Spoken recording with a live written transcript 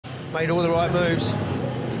made all the right moves.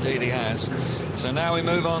 Indeed he has. So now we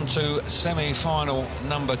move on to semi-final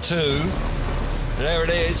number 2. There it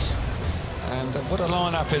is. And what a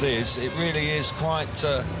lineup it is. It really is quite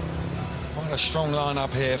a strong lineup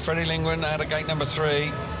here. Freddie Lindgren out of gate number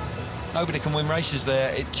 3. Nobody can win races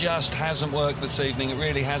there. It just hasn't worked this evening. It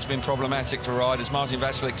really has been problematic for riders. Martin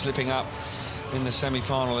Vaclik slipping up in the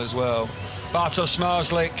semi-final as well. Bartosz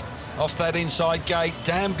Zmarzlik off that inside gate.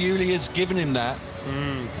 Dan Bewley has given him that.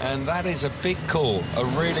 And that is a big call, a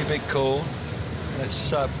really big call.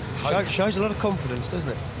 Let's shows a lot of confidence, doesn't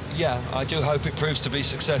it? Yeah, I do hope it proves to be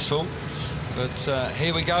successful. But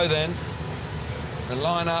here we go then. The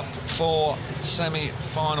lineup for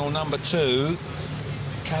semi-final number 2.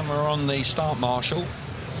 Camera on the start marshal.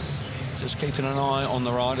 Just keeping an eye on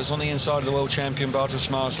the riders. On the inside of the world champion, Bartosz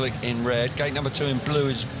Zmarzlik in red. Gate number 2 in blue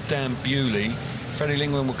is Dan Bewley. Freddie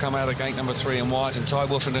Lindgren will come out of gate number 3 in white, and Ty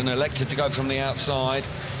Wolfenden elected to go from the outside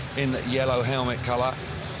in yellow helmet colour.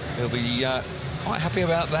 He'll be quite happy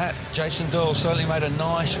about that. Jason Doyle certainly made a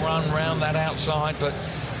nice run round that outside, but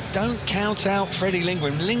don't count out Freddie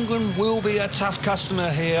Lindgren. Lindgren will be a tough customer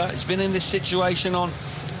here. He's been in this situation on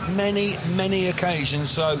many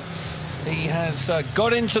occasions, so he has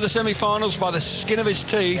got into the semi-finals by the skin of his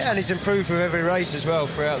teeth. Yeah, and he's improved with every race as well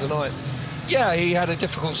throughout the night. Yeah, he had a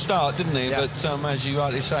difficult start, didn't he? Yeah. But as you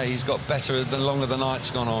rightly say, he's got better the longer the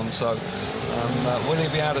night's gone on. So will he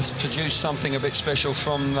be able to produce something a bit special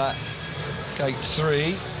from that gate 3?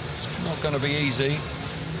 It's not going to be easy.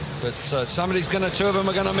 But two of them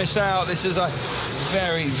are going to miss out. This is a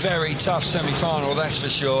very tough semi-final, that's for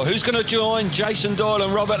sure. Who's going to join Jason Doyle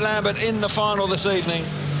and Robert Lambert in the final this evening?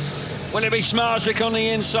 Will it be Zmarzlik on the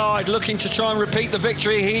inside, looking to try and repeat the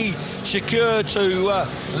victory he secured to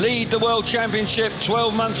lead the World Championship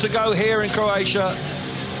 12 months ago here in Croatia?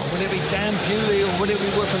 Or will it be Dan Bewley, or will it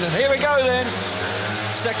be Wolfenden? Here we go then.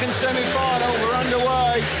 Second semi-final, we're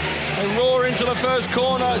underway. They roar into the first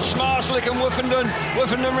corner. Zmarzlik and Wolfenden.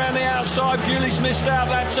 Wolfenden round the outside. Bewley's missed out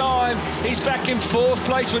that time. He's back in 4th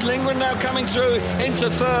place with Lindgren now coming through into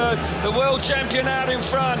 3rd. The world champion out in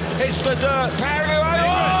front. It's the dirt. Paraguay.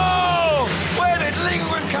 Oh! Where did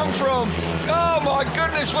Lindgren come from? Oh my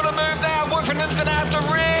goodness, what a move now. Wolfenden's going to have to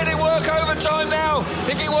really work overtime now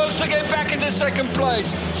if he wants to get back into 2nd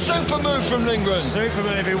place. Super move from Lindgren. Super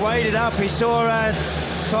move. He waded up. He saw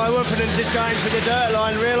Ty Wolfenden just going for the dirt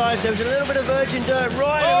line, realised there was a little bit of virgin dirt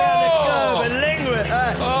right around the curve, and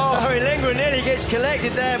Lindgren nearly gets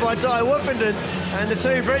collected there by Ty Wolfenden and the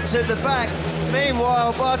 2 Brits at the back.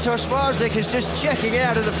 Meanwhile, Bartosz Zmarzlik is just checking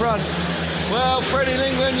out at the front. Well, Freddie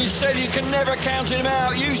Lindgren, you said you can never count him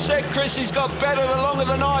out. You said, Chris, he's got better the longer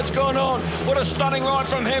the night's gone on. What a stunning ride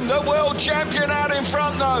from him. The world champion out in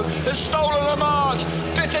front, though, has stolen the march.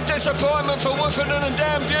 Bitter disappointment for Wolfenden and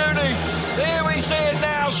Dan Bewley. Here we see it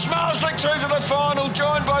now. Zmarzlik through to the final,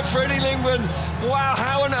 joined by Freddie Lindgren. Wow,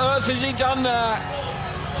 how on earth has he done that?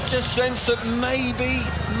 Just sense that maybe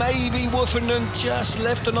Wolfenden just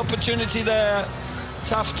left an opportunity there.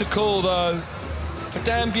 Tough to call, though. For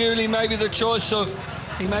Dan Bewley, maybe the choice of,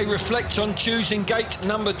 he may reflect on choosing gate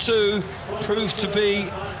number 2, proved to be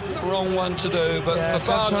the wrong one to do. But yeah, for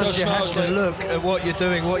sometimes you have to look at what you're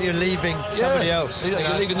doing, what you're leaving somebody else. You're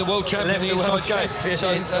leaving the world champion the inside gate.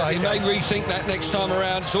 So he may rethink that next time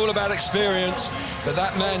around. It's all about experience. But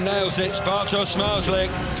that man nails it. It's Bartosz Zmarzlik.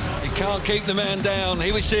 He can't keep the man down.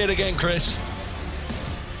 Here we see it again, Chris.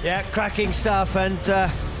 Yeah, cracking stuff. And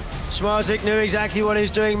Zmarzlik knew exactly what he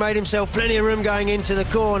was doing, made himself plenty of room going into the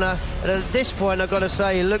corner. And at this point, I've got to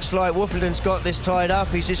say, it looks like Wolfenden's got this tied up.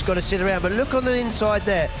 He's just got to sit around. But look on the inside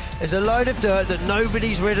there. There's a load of dirt that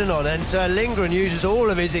nobody's ridden on. And Lindgren uses all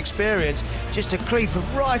of his experience just to creep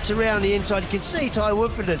right around the inside. You can see Ty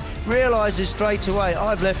Wolfenden realises straight away,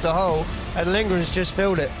 I've left a hole. And Lindgren's just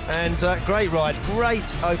filled it. And great ride. Great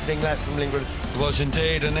opening lap from Lindgren. It was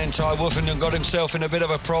indeed, and then Ty Wolfenden got himself in a bit of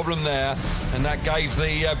a problem there, and that gave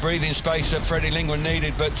the breathing space that Freddie Lindgren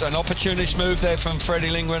needed. But an opportunist move there from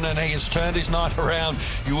Freddie Lindgren, and he has turned his night around.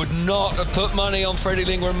 You would not have put money on Freddie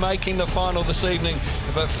Lindgren making the final this evening,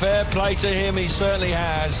 but fair play to him, he certainly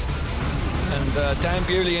has. And Dan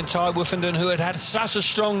Bewley and Ty Wolfenden, who had such a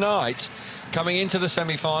strong night, coming into the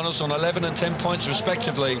semi-finals on 11 and 10 points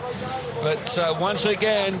respectively. But once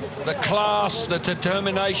again, the class, the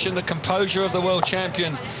determination, the composure of the world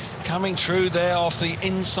champion coming through there off the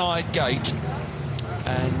inside gate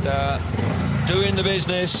and doing the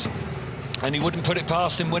business. And he wouldn't put it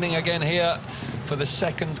past him winning again here for the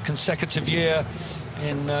 2nd consecutive year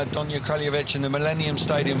in Donja Kraljevic in the Millennium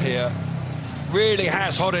Stadium here. really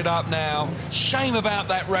has hotted up now. Shame about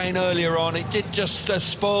that rain earlier on. It did just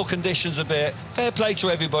spoil conditions a bit. Fair play to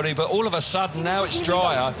everybody, but all of a sudden now it's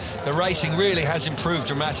drier. The racing really has improved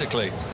dramatically.